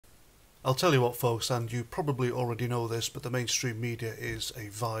I'll tell you what, folks, and you probably already know this, but the mainstream media is a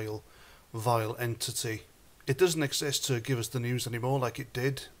vile, vile entity. It doesn't exist to give us the news anymore like it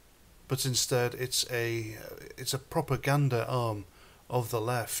did, but instead it's a propaganda arm of the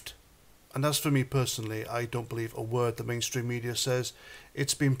left. And as for me personally, I don't believe a word the mainstream media says.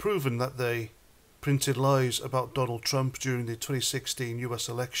 It's been proven that they printed lies about Donald Trump during the 2016 US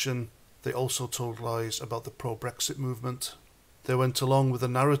election. They also told lies about the pro-Brexit movement. They went along with a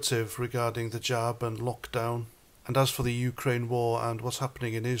narrative regarding the jab and lockdown. And as for the Ukraine war and what's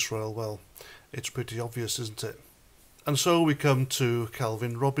happening in Israel, well, it's pretty obvious, isn't it? And so we come to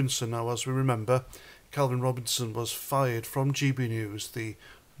Calvin Robinson. Now, as we remember, Calvin Robinson was fired from GB News,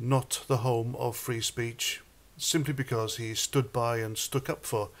 not the home of free speech, simply because he stood by and stuck up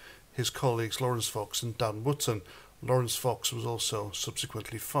for his colleagues Laurence Fox and Dan Wootton. Laurence Fox was also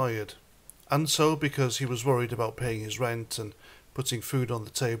subsequently fired. And so, because he was worried about paying his rent and putting food on the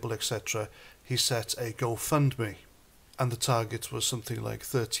table, etc., he set a GoFundMe. And the target was something like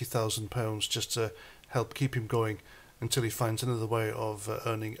 £30,000 just to help keep him going until he finds another way of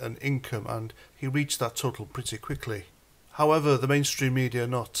earning an income, and he reached that total pretty quickly. However, the mainstream media are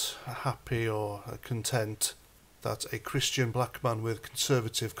not happy or content that a Christian black man with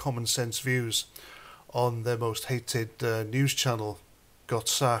conservative common sense views on their most hated news channel got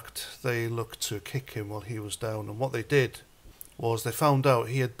sacked. They looked to kick him while he was down, and what they did was they found out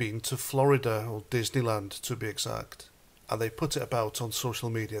he had been to Florida, or Disneyland to be exact, and they put it about on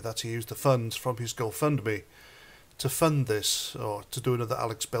social media that he used the funds from his GoFundMe to fund this, or to do another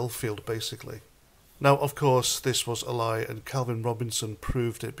Alex Belfield basically. Now, of course, this was a lie, and Calvin Robinson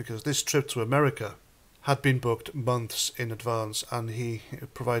proved it, because this trip to America had been booked months in advance, and he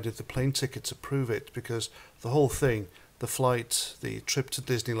provided the plane ticket to prove it, because the whole thing, the flight, the trip to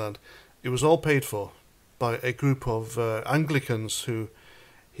Disneyland, it was all paid for by a group of Anglicans who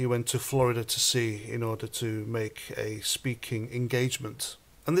he went to Florida to see in order to make a speaking engagement.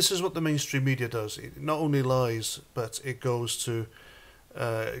 And this is what the mainstream media does. It not only lies, but it goes to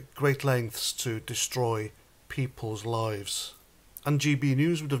great lengths to destroy people's lives. And GB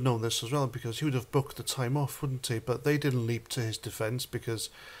News would have known this as well, because he would have booked the time off, wouldn't he? But they didn't leap to his defence, because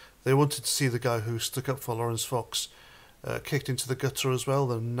they wanted to see the guy who stuck up for Laurence Fox kicked into the gutter as well.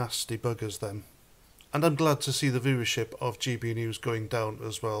 The nasty buggers, them. And I'm glad to see the viewership of GB News going down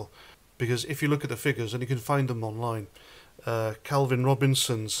as well, because if you look at the figures, and you can find them online, Calvin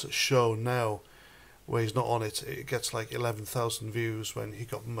Robinson's show now, where he's not on it, it gets like 11,000 views when he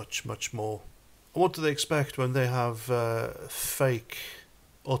got much, much more. And what do they expect when they have fake,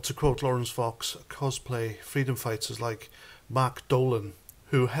 or to quote Laurence Fox, cosplay freedom fighters like Mark Dolan,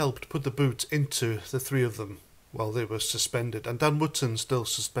 who helped put the boot into the three of them while they were suspended. And Dan Wootton's still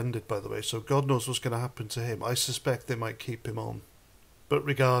suspended, by the way, so God knows what's going to happen to him. I suspect they might keep him on. But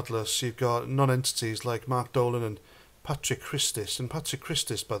regardless, you've got non-entities like Mark Dolan and Patrick Christis. And Patrick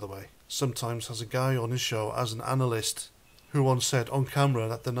Christis, by the way, sometimes has a guy on his show as an analyst who once said on camera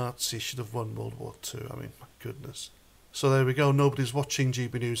that the Nazis should have won World War II. I mean, my goodness. So there we go, nobody's watching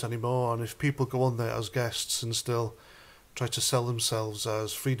GB News anymore, and if people go on there as guests and still try to sell themselves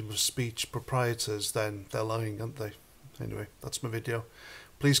as freedom of speech proprietors, then they're lying, aren't they? Anyway, that's my video.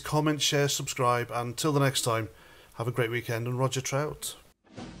 Please comment, share, subscribe, and until the next time, have a great weekend, and Roger Trout.